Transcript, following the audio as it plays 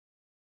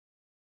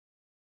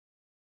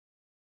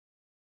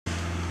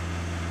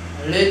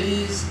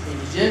ladies and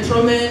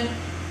gentlemen,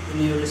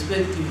 in your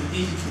respective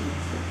digits,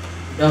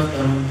 good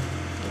afternoon.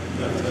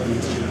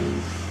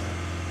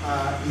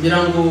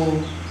 Mirango,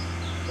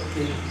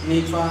 okay,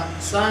 Nifa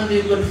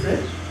Sunday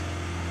Godfrey,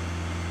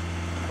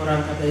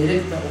 Koranka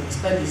Director of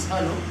Studies,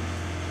 Hano,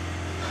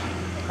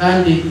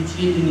 Kandi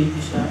Ichindi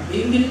Nitisha,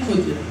 English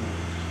Kutia,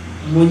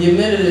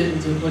 Munyemere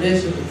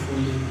Incorporation of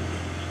Funding,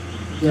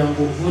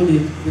 Yango Fundi,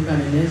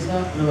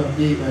 Vikanesa, never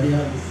play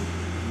Variable.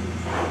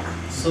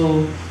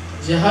 So,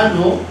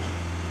 Jehano,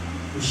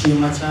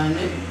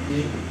 Ushimachane,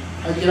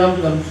 Akira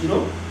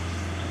Gamkiro,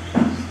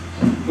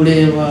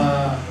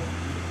 Kureva.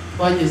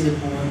 Twageze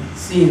ku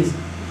sinzi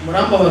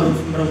muramba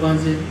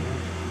barwanze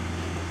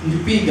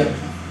ndipiga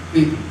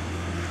kwiga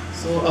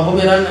so aho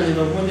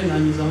berananira ubundi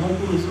nanyuza mu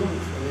kuruzo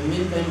for the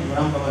meantime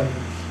muramba bari.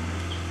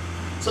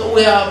 So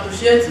we are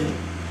appreciating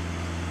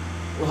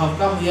we have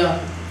come here,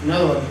 in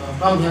other words, we have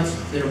come here to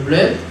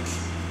celebrate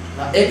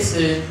the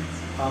excellent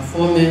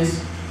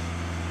performance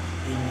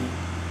in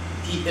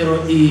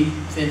PLE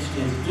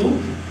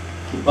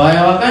 2022 by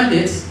our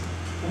candidates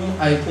whom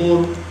I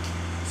call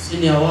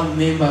senior one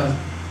members.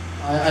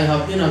 I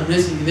have been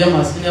addressing them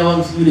as senior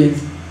one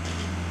students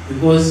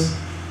because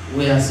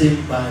we are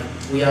sent by,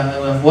 we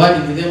are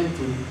forwarding them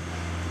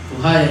to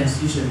higher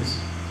institutions.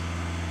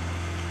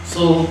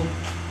 So,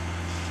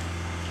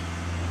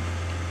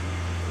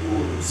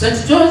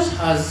 St. George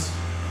has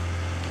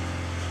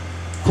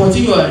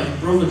continually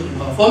improved in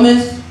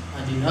performance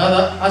and in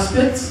other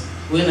aspects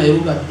when I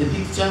look at the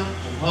picture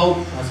of how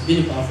it has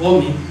been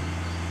performing.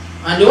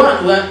 And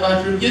we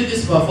attribute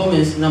this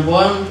performance, number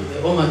one, to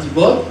the Almighty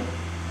God.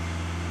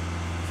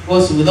 Of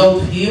course,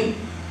 without him,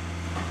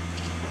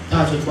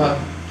 that would work.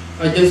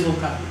 I just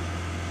woke up.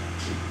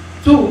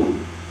 Two,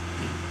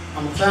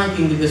 I'm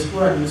thanking the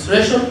school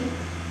administration,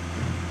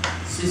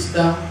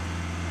 sister,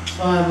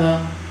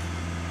 father,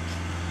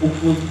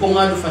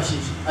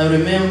 I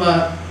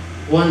remember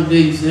one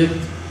day you slept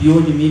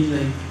beyond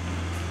midnight,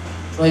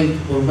 trying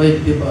to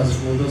provide papers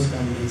for those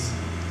candidates.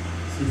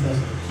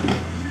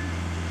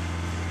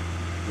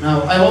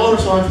 Now, I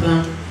also want to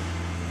thank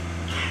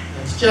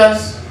the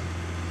teachers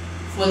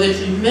for the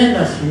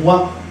tremendous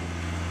work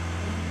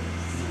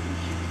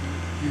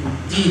you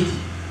did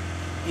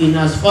in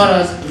as far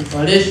as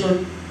preparation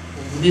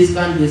of these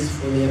candidates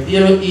for their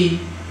PLE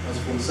was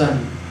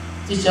concerned.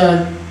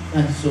 Teachers,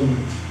 thank you so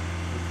much.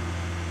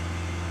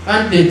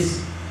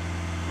 Candidates,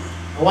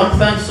 I want to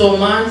thank you so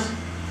much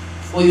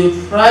for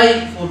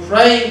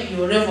trying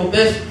your level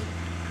best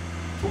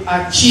to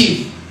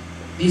achieve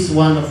this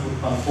wonderful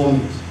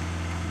performance.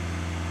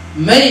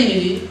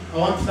 Mainly, I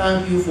want to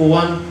thank you for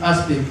one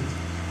aspect,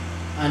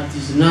 and it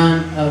is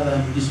none other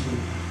than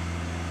discipline.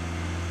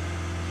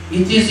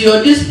 It is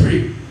your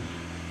discipline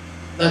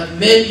that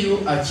made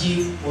you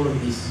achieve all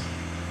of this.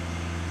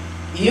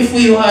 If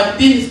you had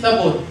been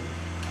stubborn,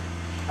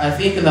 I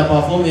think the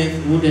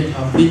performance wouldn't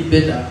have been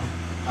better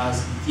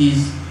as it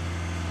is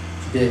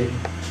today.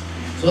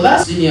 So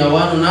that's senior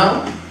one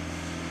now,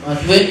 but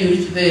when you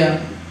reach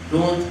there,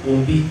 don't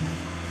compete.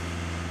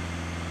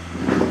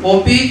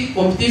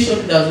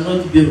 Competition does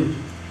not build.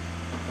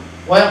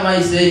 Why am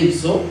I saying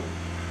so?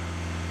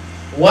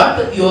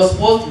 What you are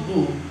supposed to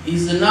do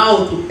is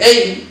now to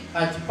aim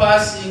at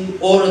passing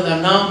all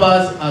the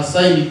numbers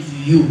assigned to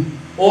you,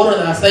 all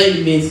the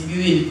assignments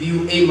given to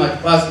you, aim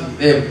at passing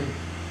them.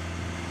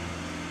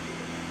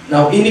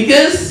 Now, in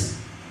case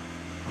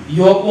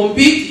you are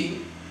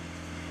competing,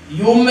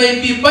 you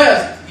may be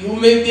biased, you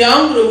may be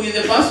angry with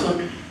the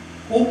person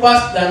who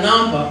passed the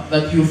number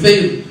that you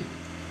failed.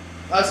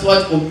 That's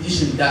what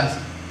competition does.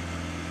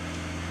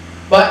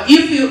 But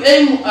if you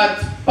aim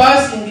at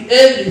passing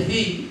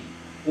everything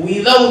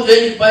without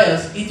any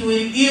bias, it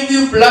will give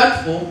you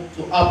platform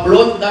to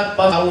upload that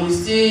pass. I will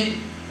still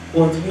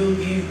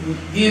continue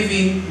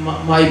giving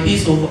my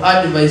piece of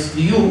advice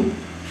to you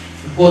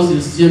because you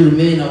still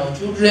remain our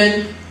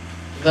children,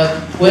 that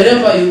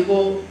wherever you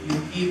go,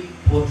 you keep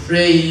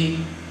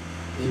portraying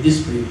the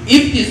discipline.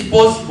 If it is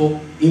possible,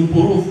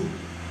 improve.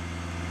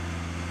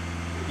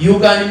 You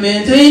can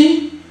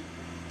maintain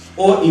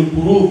or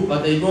improve,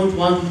 but I don't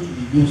want you to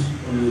reduce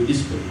on your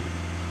discipline.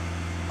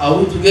 Are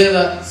we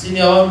together,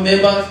 senior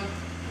members?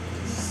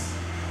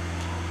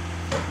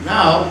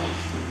 Now,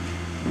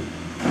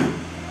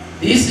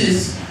 this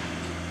is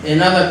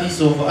another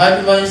piece of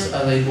advice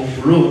as I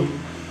conclude.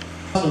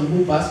 The person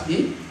who passed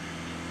it,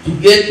 to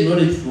get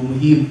knowledge from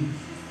him.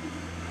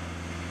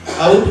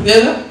 Are we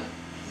together?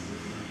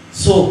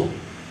 So,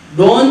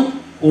 don't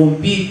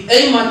compete.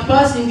 Aim at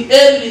passing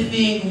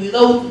everything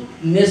without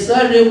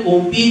necessarily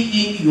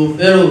competing your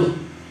fellows.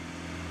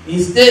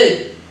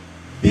 Instead,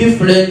 be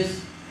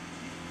friends.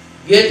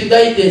 Get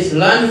guidance.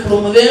 Learn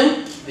from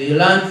them. They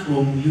learn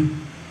from you.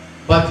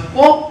 But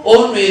hope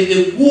on with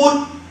the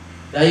good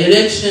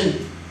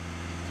direction.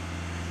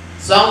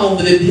 Some of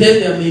the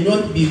behavior may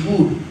not be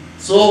good.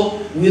 So,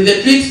 with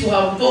the tricks we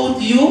have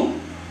taught you,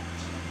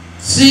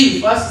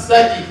 see, first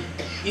study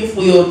if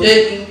we are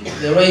taking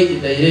the right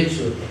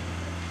direction.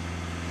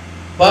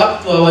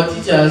 Back to our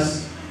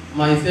teachers,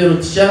 my fellow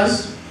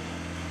teachers,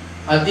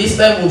 At this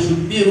time, we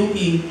should be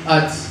looking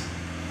at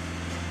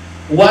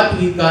what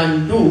we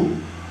can do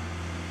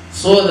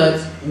so that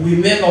we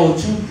make our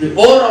children,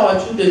 all our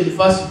children,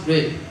 first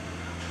grade.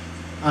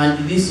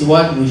 And this is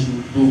what we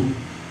should do.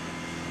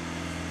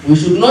 We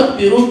should not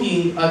be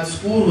looking at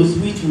schools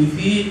which we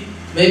feel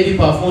maybe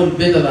perform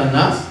better than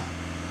us.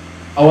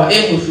 Our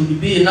aim should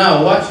be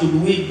now, what should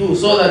we do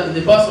so that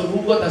the person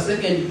who got a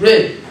second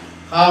grade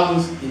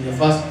comes in the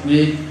first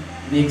grade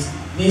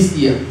this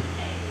year.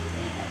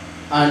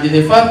 And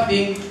the first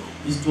thing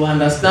is to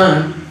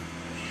understand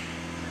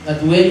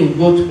that when we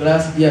go to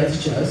class, dear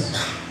teachers,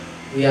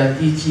 we are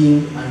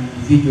teaching an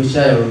individual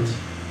child.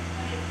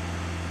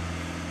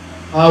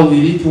 How will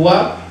it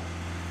work?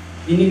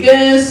 In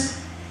case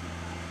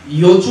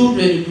your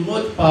children do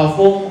not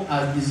perform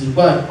as is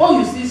required, or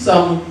you see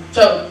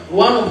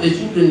one of the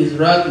children is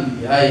lagging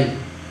behind,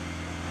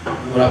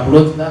 you will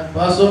approach that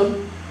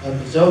person,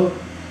 that child,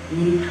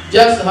 you will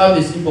just have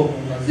a simple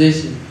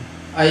conversation.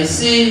 I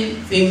see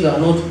things are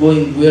not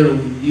going well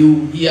with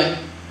you here.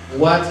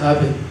 What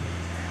happened?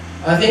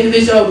 I think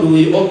the child will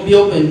be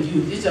open to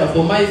you. Teacher,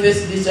 for my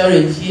face this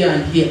challenge here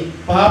and here.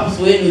 Perhaps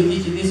when you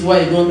teach this,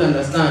 why you don't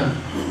understand?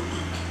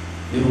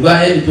 You will go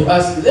ahead to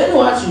ask, then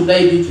what should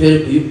I do to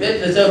help you?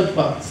 Let the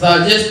child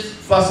suggest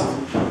first.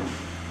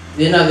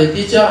 Then as the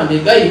teacher and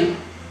the guide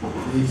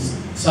will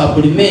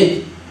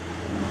supplement.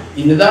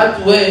 In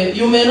that way,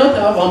 you may not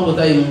have ample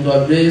time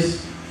to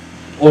address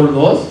all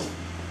those.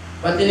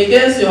 But in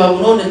case you have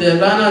known the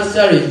learner's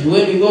challenge,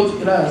 when you go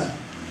to class,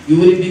 you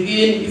will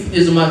begin, if it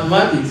is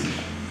mathematics,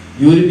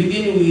 you will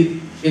begin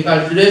with a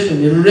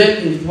calculation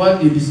related to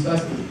what you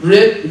discussed,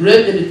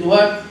 related to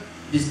what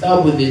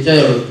disturbs the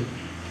child.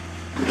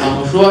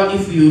 I'm sure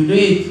if you do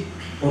it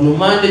on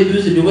Monday,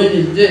 Tuesday,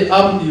 Wednesday,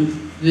 up to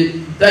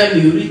the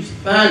time you reach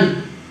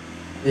Sunday,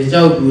 the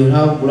child will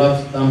have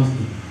grasped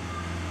something.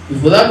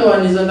 If that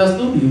one is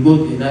understood, you go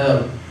to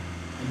another one.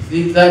 I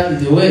think that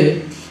is the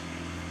way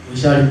we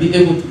shall be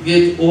able to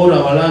get all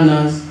our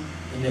learners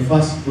in the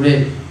first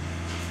grade.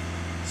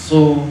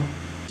 So,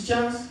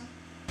 teachers,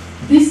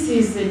 this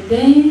is the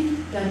day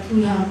that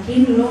we have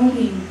been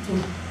longing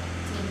to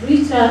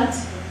reach out,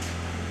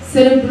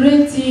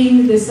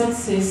 celebrating the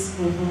success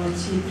of our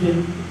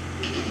children.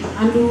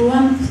 And we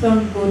want to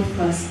thank God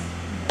first,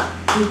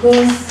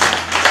 because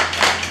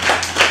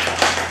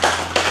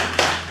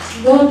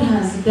God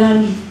has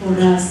done it for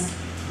us.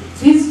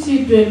 These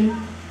children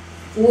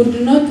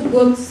would not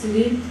go to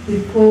sleep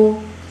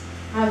before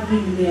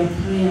having their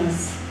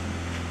prayers.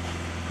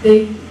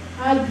 They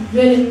had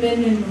very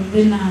many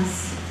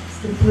novenas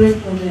to pray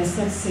for their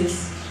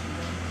success.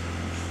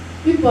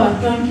 People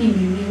are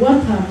thanking me,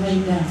 what have I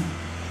done?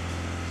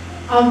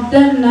 I've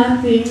done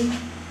nothing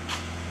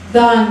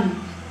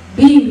than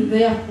being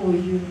there for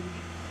you.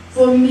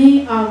 For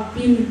me, I've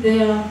been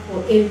there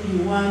for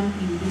everyone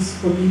in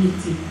this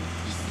community.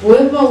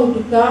 Whoever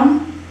would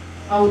come,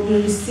 I would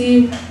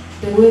receive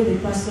the way the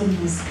person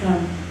has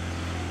come.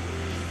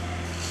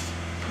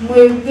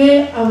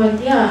 Mwebwe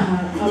abajyaha,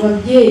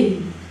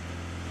 ababyeyi,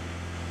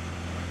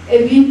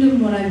 ebintu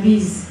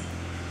murabizi.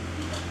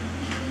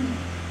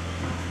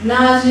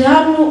 Naje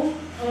hano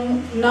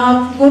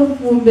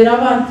nakugokumbira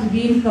abantu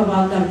biruka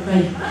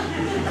bagarukayo.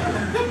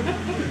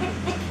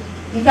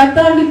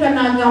 Nkatandika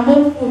nagamba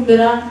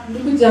okukumbira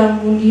ndikugira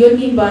ngo ndiyo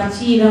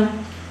nimbakira,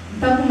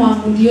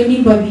 ntakumanga ndiyo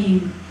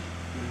nimbabinga.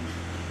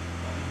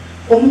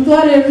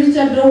 Omutware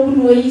Richard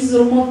Rogun weyize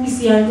mu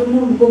office yanjye mu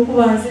rugo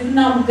kubanze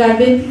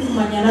namugambe nti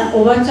kumanyana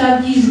oba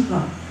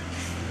cyabyijuka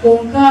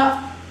konka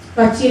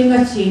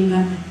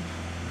kacengacengana.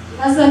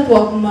 Asa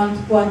twakumana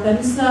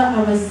tukwatanisa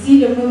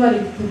abazire mwe bari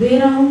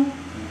kutuberaho,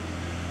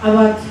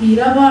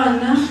 abatwira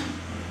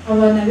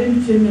abana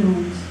b'emico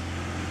mirungi.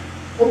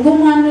 Ubwo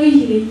mwana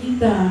yihire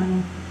yitano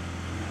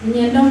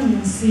nyenda mu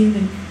nsinde,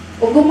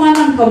 ubwo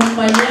mwana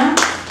nkamumanya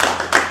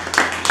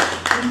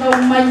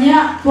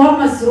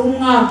twamazira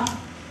umwaka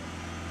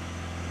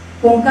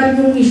konka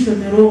ryo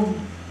mwishomero.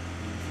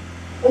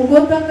 Ubwo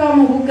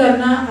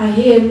takamubugana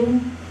aheru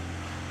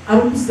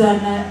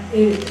arukuzana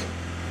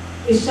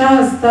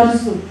eshaha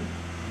zitarizo.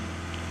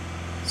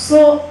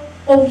 So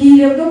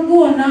obwire bwo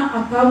bwona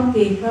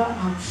akabuteka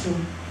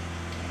akushoboka,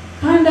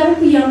 kandi ari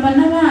kuyamba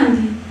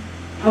n'abandi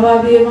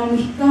ababe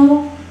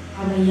bamuhikaho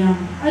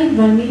abayamba.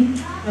 Ivani,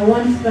 I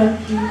want to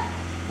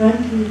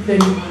thank you very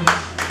much.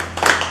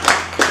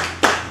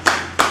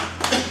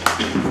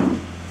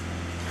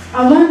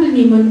 Abandi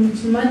ni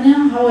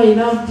mukimanya how I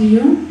loved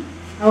you,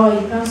 how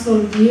I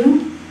counseled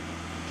you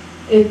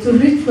to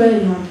reach where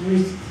you have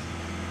reached.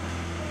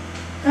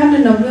 Kandi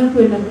nabwo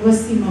kwenda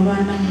kubasima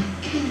abana.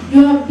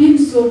 You have been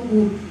so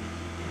good.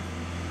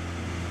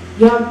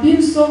 You have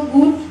been so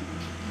good.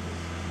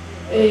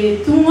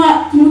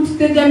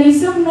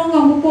 Tumuteganise munonga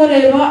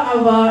gukoreba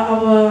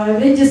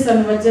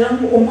abaregesana bagira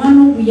ngo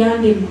omwana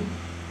obuyandema.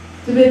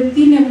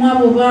 Tubetine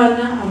mwabo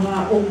bana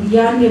aba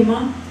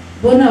obuyandema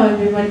bona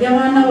babe barya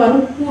abana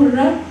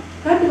barukura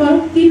kandi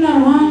barutina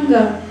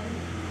ruhanga.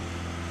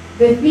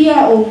 The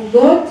fear of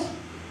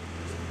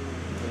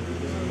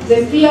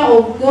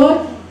God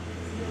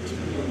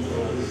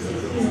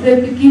is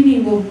the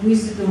beginning of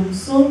wisdom.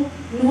 So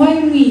nuwaye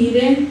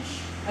mwihire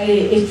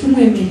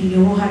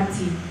ecumwemerireho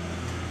hati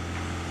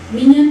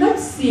ninyenda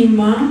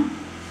kusima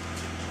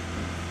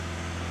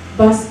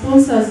ba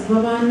sponsors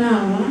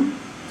babanawa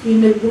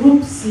twine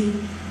groups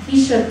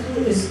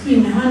ishatu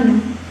esitwine hano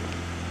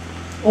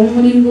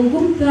omuringo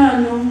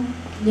gw'omutano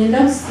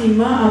nyenda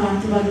kusima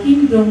abantu ba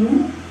kingdom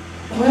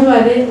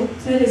mwebare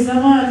okutereza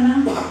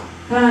abana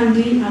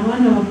kandi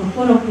abana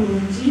bagakora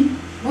kurungi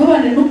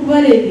mwebane no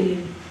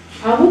kubareberera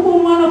abuko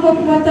umwana ko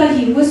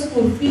kubatahirwe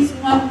school fees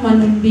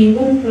mwakumana mbingo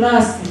mu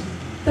class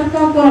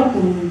takakora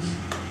kurungi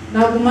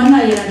nagumana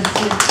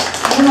yaranje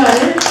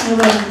mwebare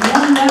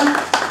mwanda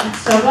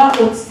nsaba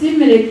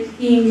okusimire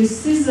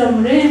ingisiza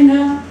murenga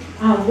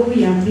ahubwo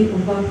biyambi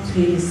uva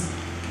twese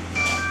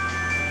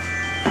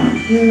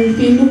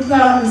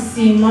mpinduka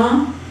nsima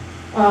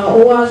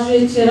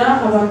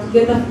owajekera aba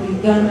together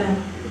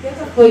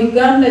for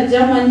Uganda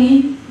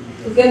Germany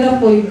together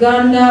for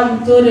Uganda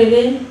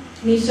mutorere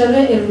nishabe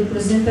a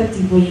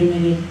representative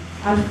yemere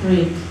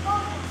Alfred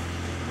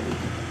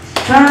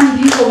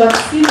kandi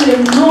obatsimire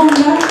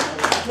mnonga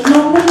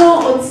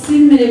mnongo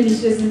otsimire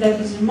mishezi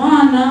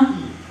ndakijimana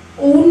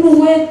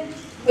unuwe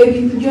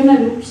ebintu byona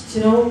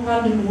birukikiraho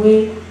kandi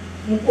nuwe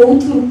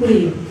mukouturu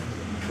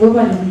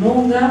webali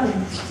mnonga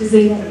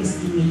umukizeyo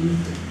isimiye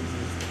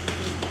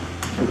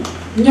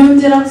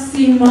nyongera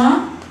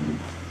kusima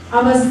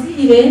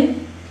abazire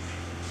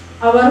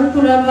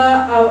abarukuraba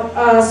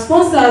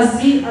sponsors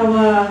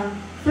aba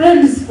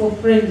friends for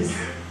friends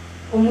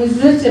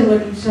omuzwecherwa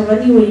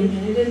nishabani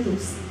wemerere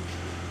tusi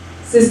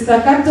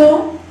sister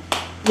Kato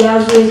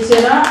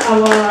yazwechera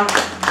aba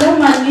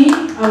Germany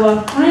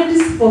aba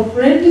friends for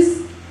friends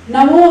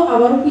nabo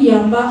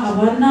abarukuyamba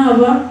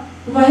abanaba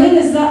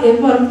kubahereza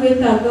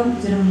ebarukwetaga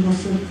kugira ngo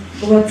bashobore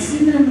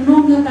kubatsindira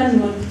mnonga kandi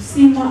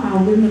batusima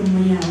ahubwo imirimo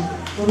yabo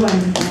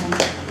babana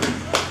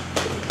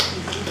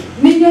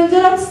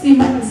ninyongera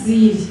kusima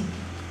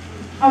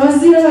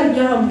abazire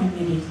barya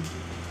hamwemerere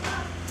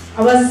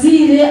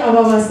abazire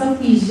ababasa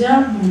kwija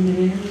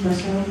mwemerere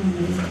bashaka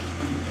mwemerere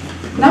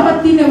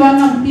n'abatine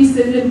bana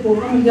mpise bire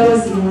bikoka mu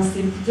by'abazire wa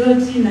St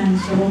George na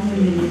nshaba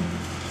mwemerere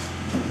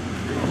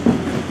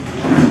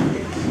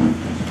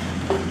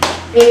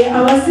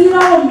abazira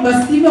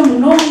mbasibe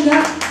munonga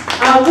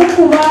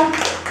abukuba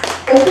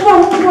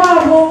okubaho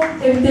kwabo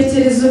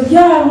ebitekerezo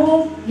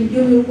byabo nibyo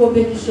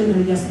by'ukompetition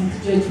ya St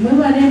George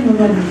mwebare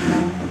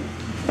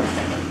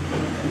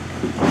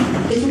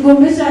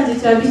ekigombe cyanje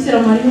cya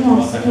Bikira Mariya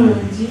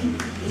Musulungi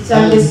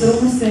icyandesero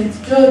mu St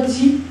George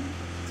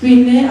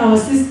twine aba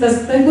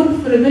sisters tago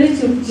turebere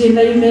cyo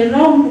kugenda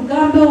yemerera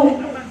umugambe wo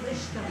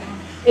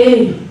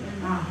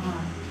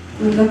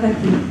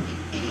ungakati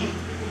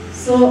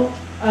so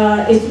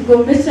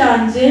ekigombe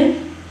cyanje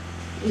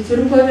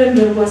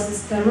icy'urukwebemberwa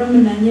sister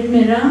Rome na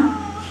nyemera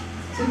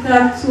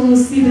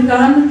tukatusindika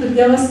hano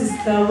turya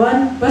abasista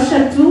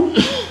bashatu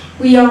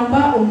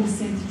kuyamba omu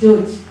St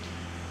George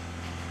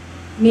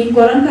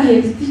nikora nka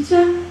head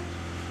teacher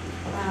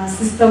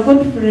sister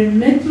Godfrey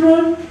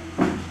Metron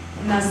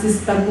na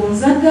sister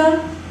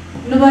Gonzaga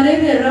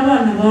nubarebera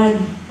abana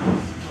banyu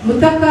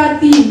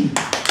mutakati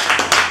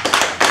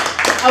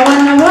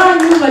abana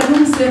banyu bari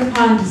mu safe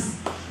hands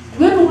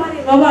we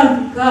nubareba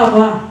abantu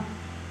kaba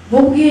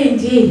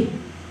bobwenge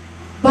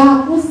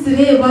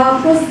bakozire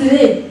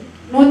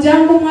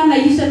nojango mwana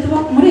yisha tuba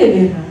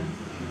kumurebera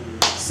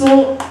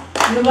so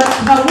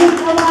nubahabu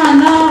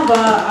abana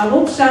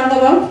abo kushanga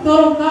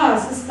barutoroka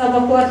sister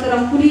bakwatara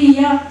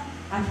kuriya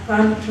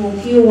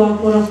atkantuki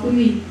wakora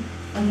kubi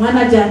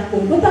umwana jatko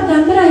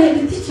kutagambira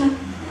head teacher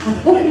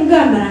atko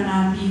kugambira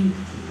nambinga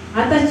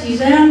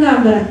atakija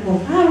yangambira ko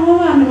haro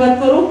abantu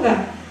batoroka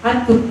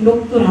atko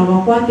doctor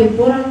abakwate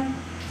bora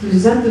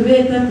tuza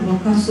tubeta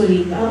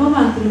tubakasoringa aba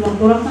bantu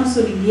bakora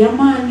kasoringa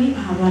yamani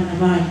abana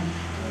bayi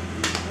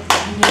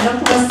nyenda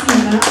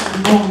kubasinga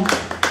ngo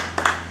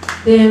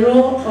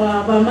rero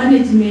ba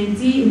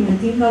management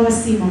imutinga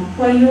basima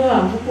kwayo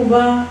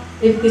abukuba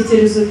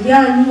ebitekerezo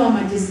byanyu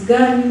amagezi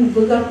ganyu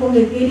muvuga ko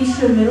ngekeri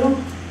shomero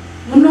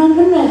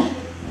muno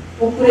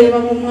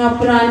okureba mu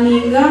mwa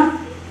planninga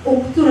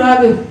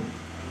okuturabe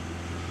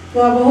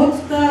twabaho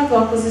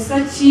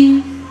twakozesa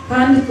ki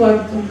kandi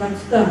twabitunga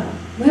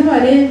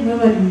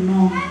mwebare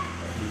muno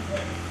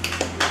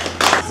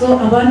so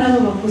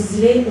abana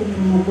bakozire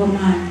umurimo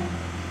gw'amani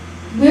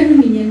gwenu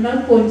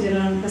ninyenda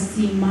kongera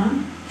nkasima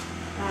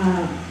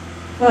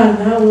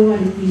father we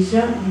bari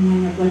kwija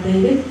umwanya gwa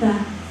director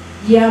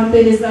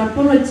yampereza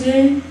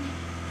apology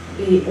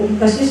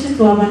omukasheshe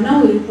twaba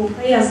nawe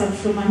koka yaza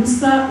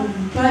kushomanisa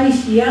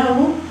omuparishi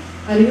yabo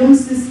ariyo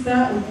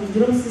musista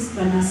okundiro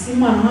musista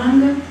nasima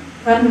ruhanga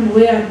kandi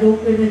muwe yaryo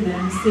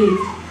kwebenda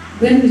mistake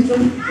when nicyo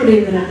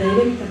kurebera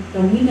director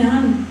tukamwine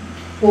hano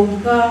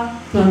konka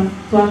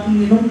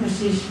twakumwe no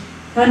mukasheshe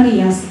kandi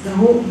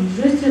yasigaho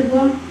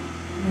umujwecerwa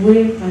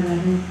muwe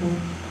pararuko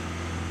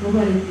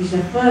bari kwija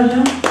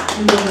father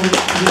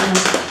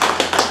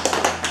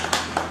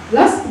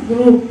last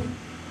group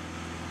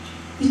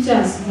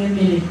teachers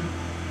mwemere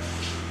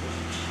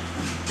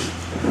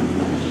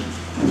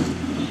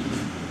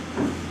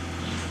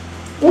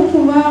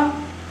okuba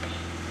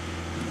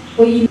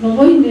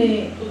oyine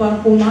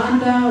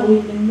bakomanda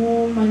oyinemu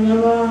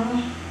manyaba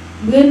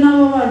mbwena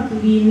abo bantu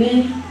bine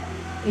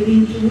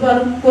ebintu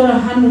bari gukora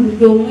hano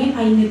buri umwe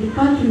ayine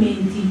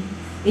department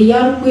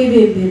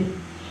eyarukwebembera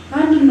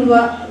kandi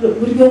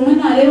buri umwe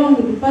nareba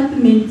mu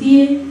department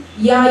ye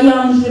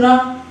yayanjura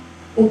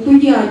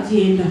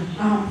okuyagenda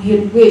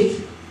amuhera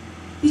gwecho.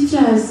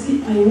 Teachers,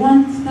 I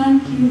want to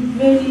thank you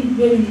very,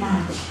 very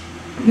much.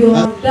 You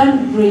have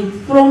done great.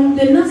 From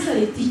the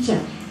nursery teacher,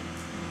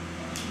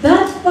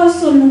 that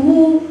person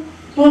who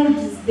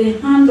holds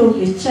the hand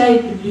of a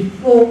child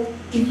before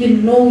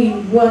even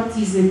knowing what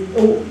is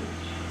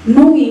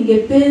knowing a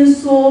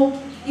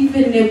pencil,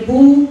 even a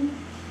book,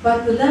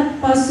 but that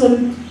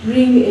person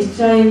bring a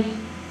child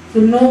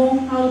to know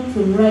how to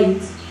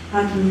write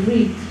and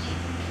read.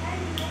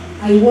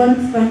 I want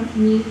to thank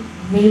you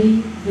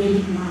very,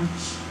 very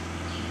much.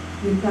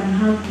 You can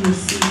have your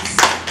seats.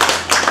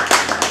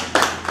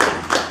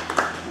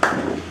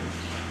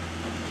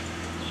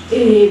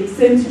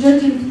 St.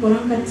 George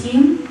Ntukoranga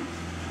team,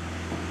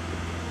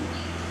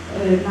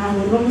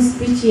 na wrong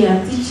speech ya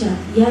teacher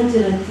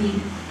yagira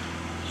ati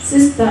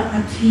sister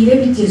atwire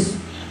bigezo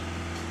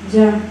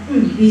ja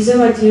bize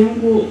bagiye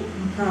ngo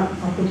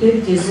makakote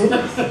bigezo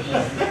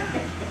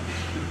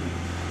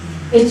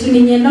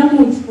ekini nyenda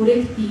mu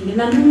correcting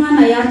na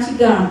numwana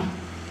yakigamba.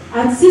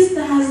 Our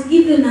sister has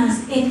given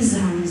us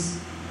exams.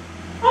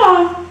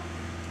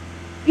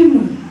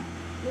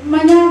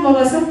 Manya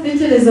baba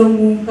sakutekereza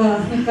munka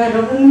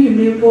nkarabu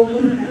muyimebo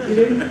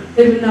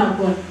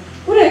ebinagwa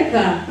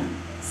kureka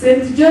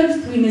St. George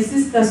twine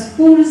sister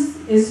schools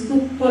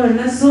ezitukora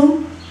nazo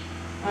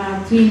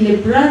twine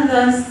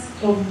brothers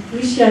of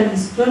Christian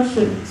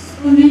instruction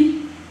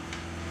study.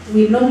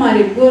 We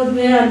normally go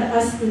there and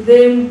ask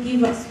them,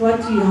 give us what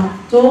you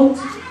have taught.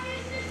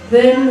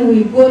 Then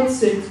we go to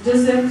St.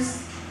 Joseph's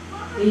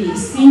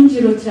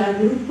Sinjiro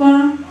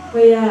Chalupa,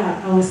 where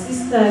our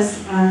sisters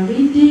are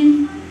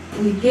reading.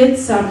 We get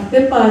some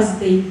papers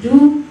they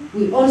do.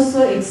 We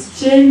also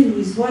exchange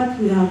with what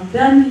we have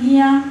done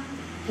here.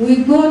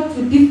 We go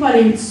to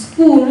different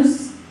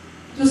schools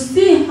to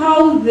see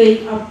how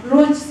they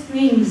approach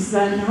things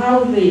and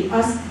how they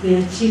ask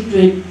their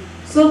children.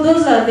 So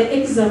those are the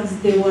exams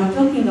they were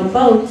talking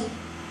about.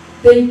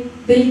 They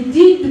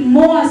did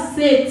more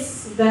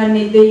sets than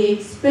they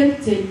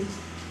expected,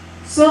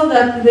 so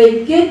that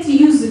they get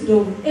used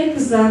of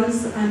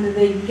exams and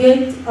they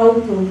get out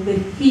of the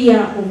fear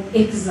of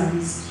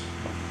exams.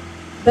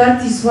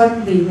 That is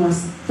what they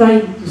was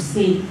trying to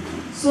say.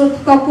 So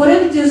tukakore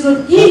bigezo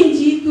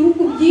byinji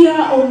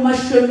turukubwira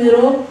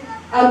omashomero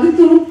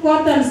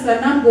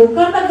abiturukwatanisana nabwo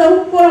kandi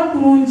agarukora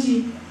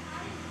kurungi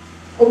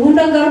ubundi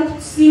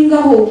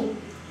agarukusingaho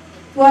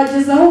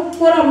twagezaho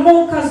gukora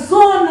moka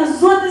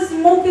zone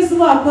zimoke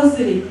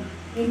zibakozire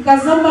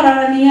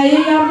nkazambarara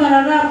niyaye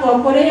yambarara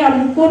twakore ya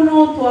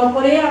mukono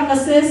twakore ya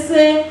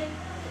KASESE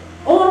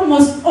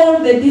almost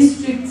all the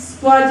districts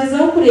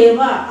twagezaho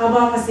kureba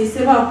abakasese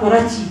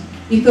bakora ki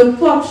ito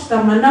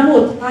twakushitama nabo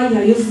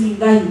twayayo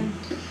zingahe.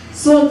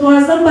 So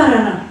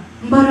twazambarara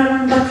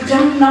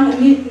ndakujyamo na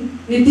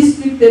ni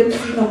district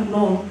erusinga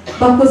muno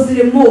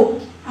bakozire mo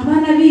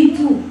abana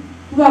bitu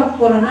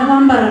bakora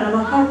n'abambarara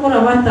bakakora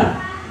bata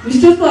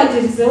nicyo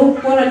twagezeho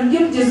gukora nibyo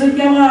bigezo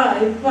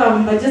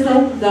by'abagezaho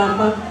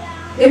kugamba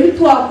ebi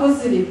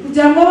twakozire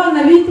kugira ngo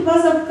abana bitu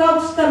baza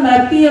kukagushitama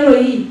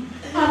PLE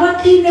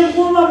abatinde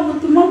bwoba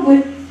mutuma gwe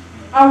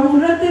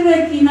ahura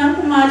tebeki na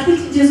kumati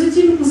kigezo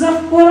kintu kuza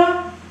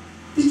gukora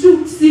ticu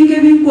singe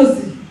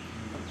bikoze.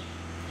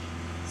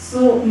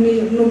 So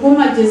nuko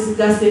magezi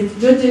ga St.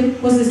 George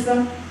kozesa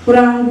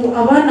kurangu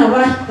abana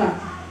bashika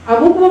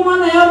abuko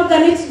mwana yabuga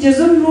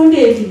n'ikigezo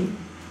Burundi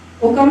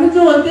okamujo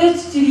hote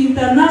kiri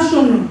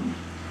international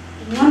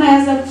mwana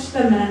yaza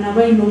kushitamana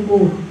nabayino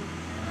bwo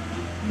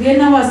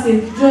bena wa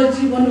St.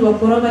 George bono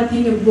bakora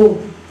batine bwo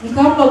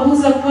nkamba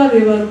buza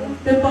kubareba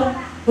pepa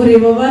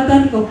kureba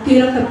batandika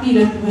kutera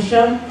kapira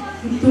tubasha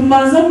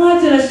tumbaza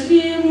mwagera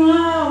shimwa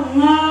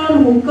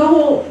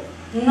mwarukaho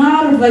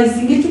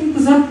mwaruvayizinge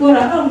cy'ukuza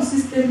gukora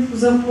system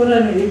kuza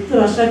gukora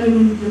turashaka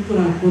n'ibyo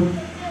turakora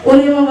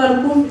oreba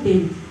bar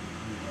confident.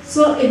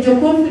 So ejo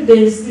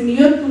confidence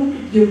niyo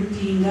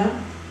turukubyutinga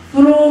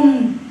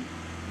from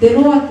the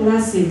lower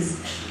classes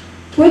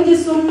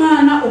kwegeso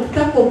mwana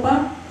okutakopa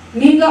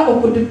ninga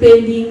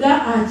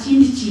okudependinga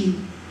akindi kintu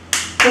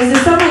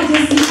kozesa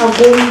magezi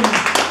agomba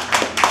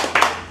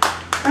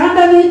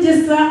kandi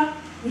abegesa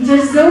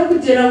ngezeho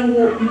kugira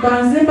ngo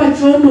mbanze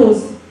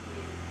mbacondoze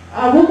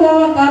abo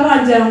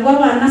bakabanja ngo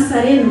abana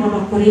sarene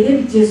babakorere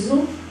bigezo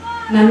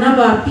na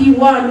naba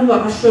P1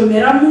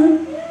 babashomeramo.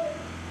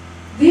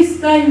 This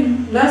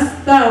time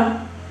last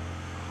term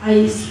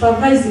I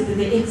supervised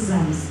the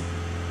exams.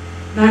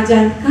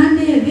 Najan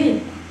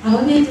kanebe aho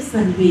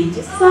begesa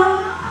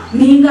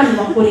ninga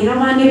bakorera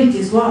abana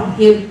bigezo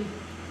amuhera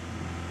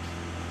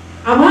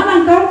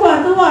abana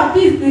ngakwato wa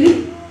P3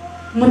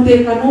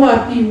 mutekano wa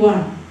P1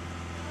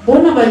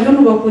 bona bariyo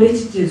bakore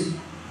kigezo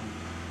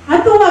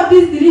hato wa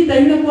P3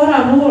 tayine kora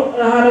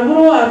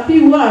haraburo wa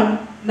P1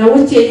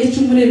 nawe cyeye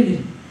cy'umuremere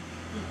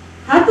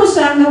Hato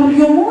shanga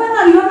uliomuona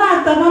aliona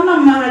atabana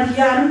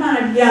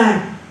maradiari.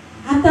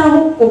 Hata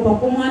huko pa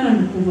kumwana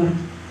nukubara.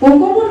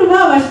 Kongo mundu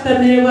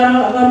babashitamire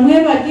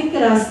bamwe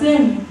bagikira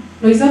semu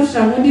noiza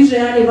kushamundi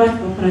yale batu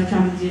bakora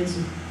cyane Yesu.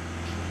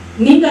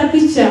 Ninga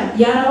picha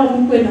yara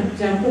bamukwenda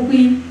kujya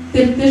kuki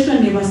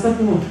temptation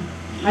nebasakuba.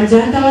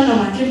 Ajata bana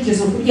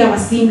bakerekezo kujya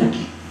basinga.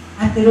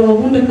 Atero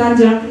obundi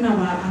kanje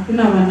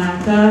akina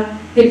banaka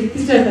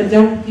tekitisha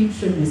tajya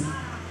kukishonesa.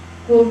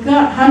 Koga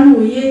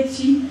hano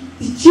yechi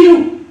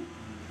tikiru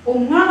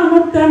umwana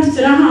no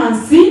kutandikira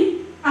hansi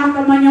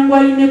akamanya ngo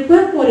arine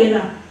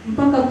kwekorera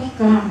mpaka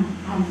kukama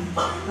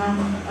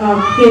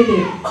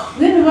kede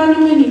bene bana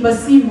mwe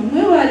nimbasima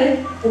mwe wale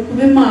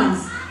okube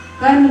manzi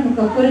kandi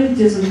mukakora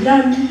ibigezo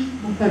byanyu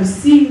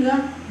mukabisinga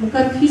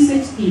mukabise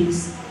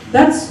things.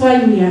 That's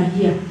why we are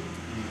here.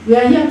 We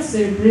are here to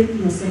celebrate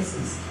your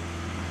success.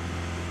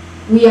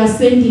 We are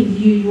sending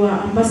you, you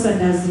are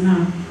ambassadors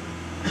now.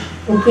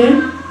 Okay?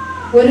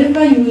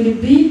 Wherever you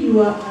will be,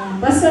 you are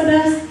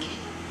ambassadors.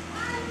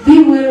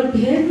 Be well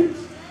behaved.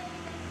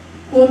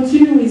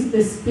 Continue with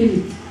the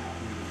spirit.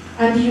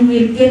 And you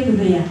will get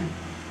there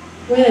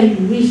where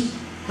you wish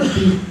to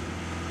be.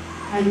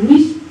 I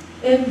wish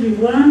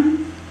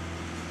everyone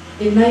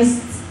a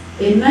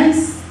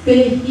nice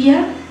stay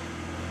here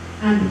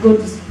and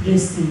God's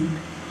blessing.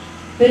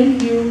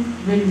 Thank you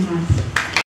very much.